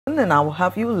and then I will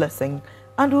have you listen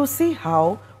and we'll see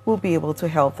how we'll be able to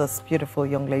help this beautiful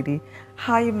young lady.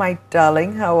 Hi, my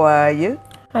darling. How are you?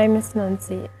 Hi, Miss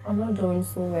Nancy. I'm not doing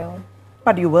so well.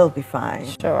 But you will be fine.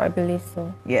 Sure, I believe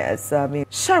so. Yes, I mean,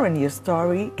 sharing your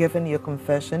story, giving your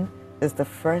confession is the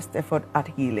first effort at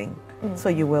healing. So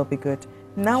you will be good.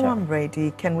 Now I'm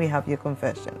ready. Can we have your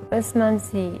confession? Miss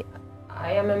Nancy,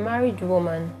 I am a married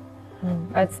woman,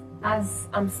 but as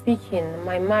I'm speaking,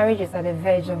 my marriage is at the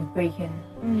verge of breaking.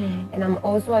 And I'm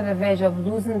also at the verge of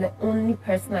losing the only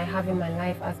person I have in my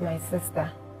life as my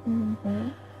sister.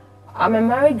 I'm a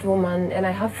married woman and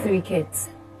I have 3 kids.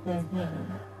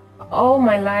 All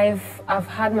my life, I've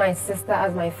had my sister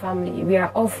as my family. We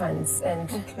are orphans, and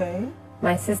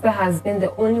my sister has been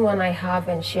the only one I have,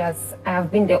 and I have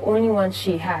been the only one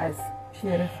she has.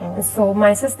 Beautiful. And so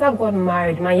my sister got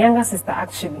married, my younger sister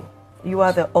actually. You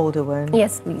are the older one?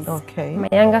 Yes, please. Okay. My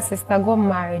younger sister got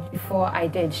married before I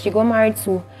did. She got married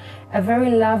to a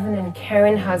very loving and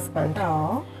caring husband.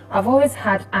 Oh. I've always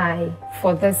had eye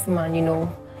for this man, you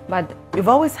know, but You've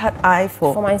always had eye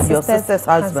for my your sister's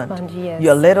husband? yes.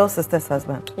 Your little sister's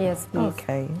husband? Yes, please.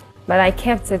 Okay. But I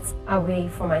kept it away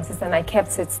from my sister and I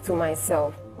kept it to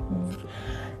myself.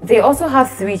 They also have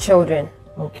 3 children.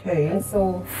 Okay. And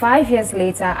so 5 years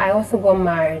later, I also got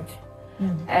married.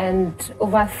 And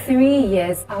over 3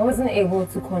 years, I wasn't able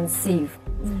to conceive.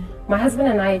 My husband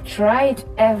and I tried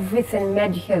everything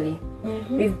medically.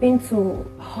 We've been to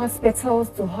hospitals.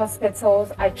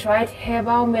 I tried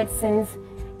herbal medicines,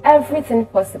 everything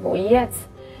possible, yet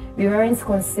we weren't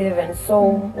conceiving.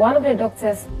 So one of the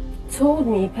doctors told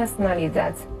me personally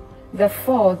that the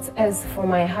fault is for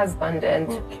my husband and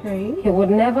he would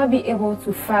never be able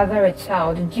to father a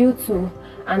child due to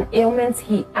an ailment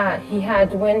he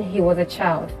had when he was a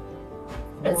child.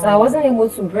 And so I wasn't able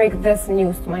to break this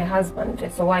news to my husband,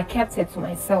 so I kept it to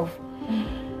myself.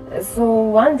 So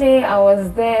one day I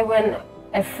was there when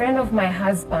a friend of my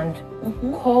husband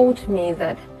called me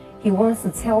that he wants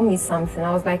to tell me something.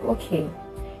 I was like, okay.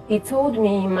 He told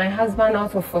me my husband,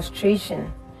 out of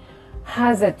frustration,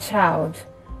 has a child,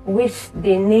 which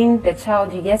they named the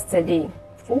child yesterday.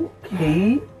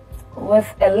 Okay.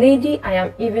 With a lady, I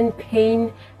am even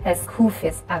paying her school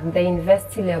fees at the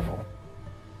university level.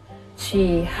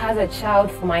 She has a child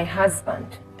for my husband.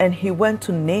 And he went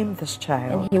to name this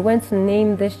child? And he went to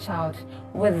name this child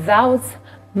without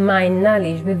my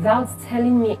knowledge, without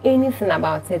telling me anything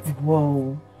about it.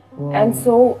 Whoa. Whoa. And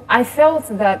so I felt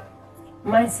that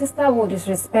my sister would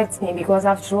disrespect me because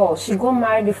after all, she got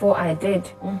married before I did.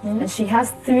 And she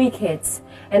has 3 kids.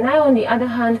 And I, on the other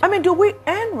hand... I mean, do we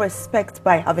earn respect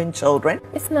by having children?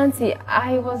 Miss Nancy,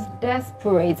 I was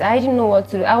desperate. I didn't know what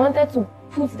to do. I wanted to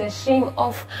put the shame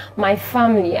off my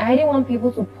family. I didn't want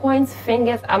people to point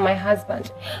fingers at my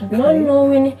husband. Not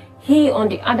knowing he, on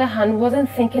the other hand, wasn't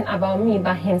thinking about me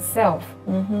but himself.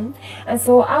 And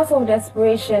so out of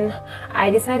desperation,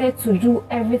 I decided to do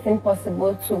everything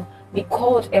possible to be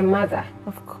called a mother.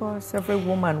 Of course, every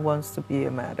woman wants to be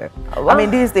a mother. I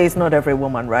mean, these days, not every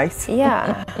woman, right?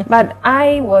 Yeah, but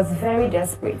I was very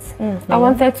desperate. I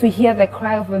wanted to hear the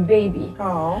cry of a baby.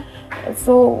 Oh. And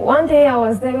so one day I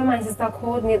was there when my sister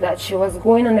called me that she was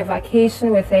going on a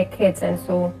vacation with her kids, and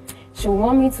so she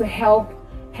wanted me to help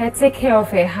her take care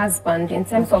of her husband in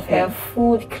terms of her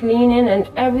food, cleaning, and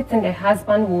everything the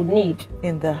husband would need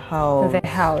in the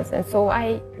house. And so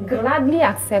I gladly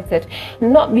accepted,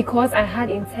 not because I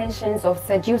had intentions of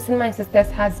seducing my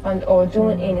sister's husband or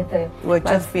doing anything. You were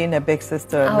just being a big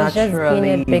sister, I was naturally. just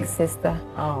being a big sister.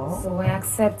 Oh. So I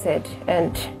accepted,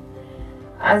 and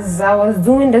as I was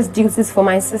doing these duties for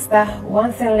my sister,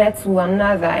 one thing led to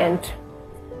another, and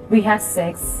we had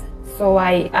sex. So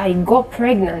I got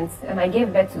pregnant and I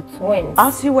gave birth to twins.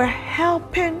 As you were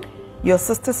helping your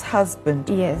sister's husband,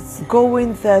 yes,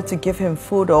 going there to give him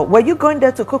food, or were you going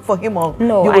there to cook for him, or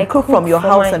no, you would cook from your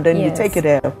house and then you take it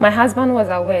there? My husband was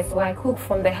away, so I cooked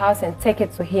from the house and take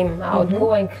it to him. I would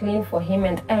go and clean for him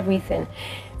and everything.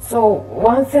 So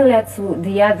one thing led to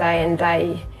the other, and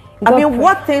I mean,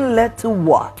 what thing led to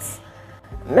what?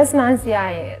 Miss Nancy,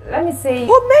 let me say...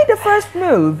 Who made the first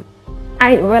move?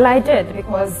 I did,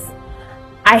 because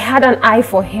I had an eye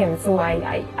for him, so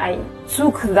I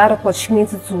took that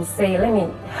opportunity to say, let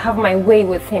me have my way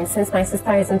with him since my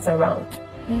sister isn't around.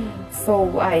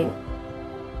 So I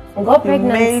got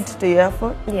pregnant. You made the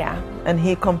effort? Yeah. And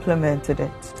he complimented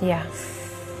it? Yeah.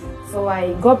 So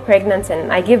I got pregnant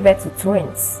and I gave birth to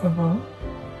twins.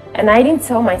 And I didn't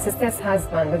tell my sister's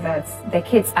husband that the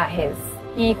kids are his.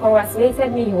 He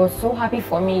congratulated me, he was so happy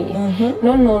for me,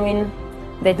 not knowing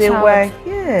the they child. Were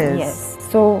his. Yes.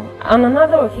 So on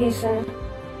another occasion,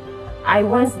 I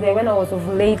went there when I was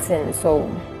ovulating. So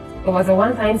It was a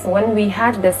one-time, so when we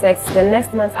had the sex, the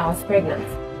next month I was pregnant.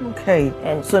 Okay.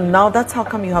 And so now that's how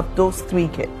come you have those 3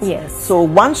 kids? Yes. So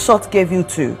one shot gave you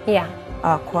 2? Yeah.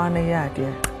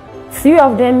 Dear. 3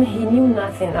 of them, he knew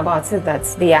nothing about it, that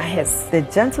they are his. The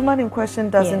gentleman in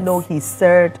question doesn't know he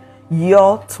served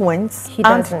your twins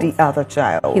and the other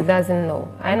child. He doesn't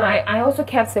know. And I also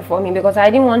kept it for me because I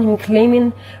didn't want him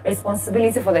claiming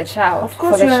responsibility for the child, of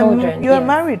course, for the children. You're a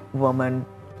married woman.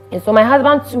 And so my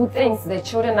husband too thinks the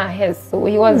children are his, so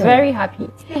he was very happy.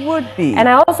 He would be. And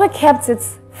I also kept it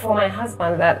for my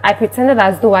husband that I pretended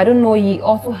as though I don't know he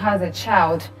also has a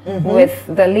child with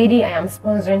the lady I am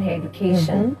sponsoring her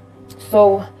education.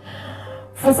 So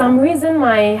for some reason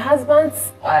my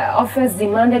husband's office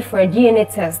demanded for a DNA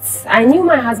test. I knew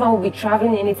my husband would be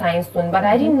traveling anytime soon, but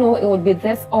I didn't know it would be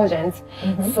this urgent.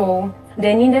 So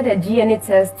they needed a DNA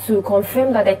test to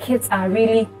confirm that the kids are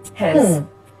really his.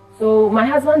 So my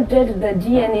husband did the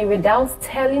DNA without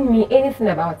telling me anything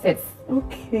about it.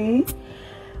 Okay.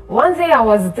 One day I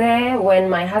was there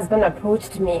when my husband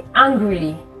approached me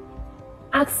angrily,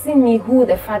 asking me who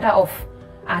the father of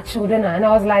our children are. And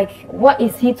I was like, what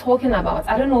is he talking about?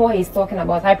 I don't know what he's talking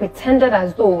about. I pretended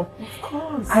as though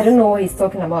I don't know what he's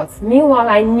talking about. Meanwhile,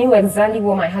 I knew exactly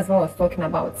what my husband was talking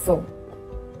about. So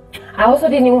I also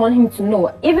didn't want him to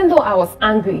know. Even though I was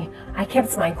angry, I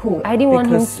kept my cool. I didn't want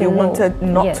him to know. Because you wanted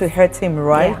not to hurt him,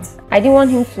 right? Yeah. I didn't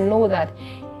want him to know that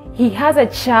he has a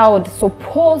child,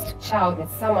 supposed child, with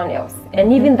someone else.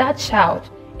 And even that child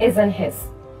isn't his.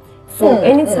 So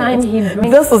anytime he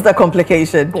brings... This is the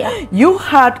complication. Yeah. You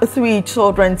had 3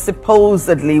 children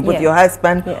supposedly with your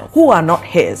husband who are not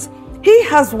his. He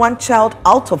has 1 child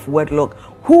out of wedlock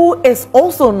who is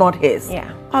also not his.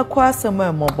 Yeah.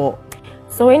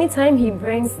 So anytime he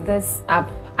brings this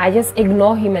up, I just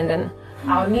ignore him and then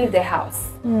I'll leave the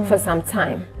house for some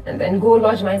time and then go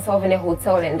lodge myself in a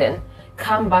hotel and then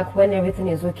come back when everything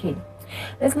is okay.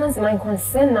 This means my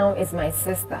concern now is my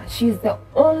sister. She's the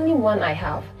only one I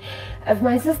have. If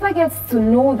my sister gets to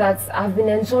know that I've been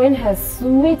enjoying her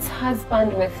sweet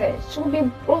husband with her, she'll be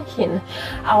broken.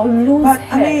 I'll lose her.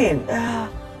 I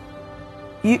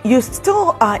mean, you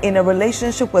still are in a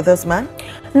relationship with this man?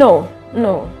 No.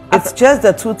 It's just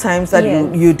the 2 times that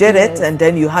you did it and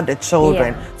then you had the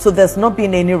children. So there's not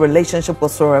been any relationship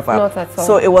whatsoever. Not at all.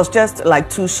 So it was just like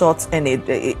 2 shots and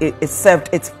it served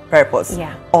its purpose.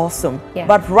 Yeah. Awesome. Yeah.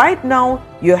 But right now,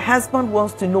 your husband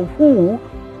wants to know who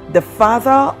the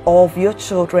father of your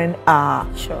children are.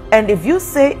 Sure. And if you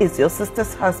say it's your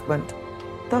sister's husband,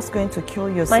 that's going to kill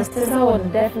your sister. My sister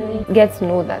would definitely get to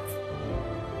know that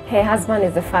her husband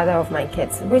is the father of my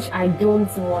kids, which I don't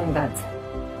want that.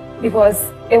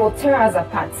 Because it will tear us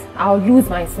apart. I'll lose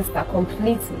my sister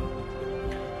completely.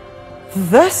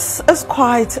 This is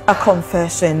quite a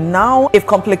confession. Now, if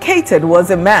complicated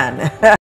was a man,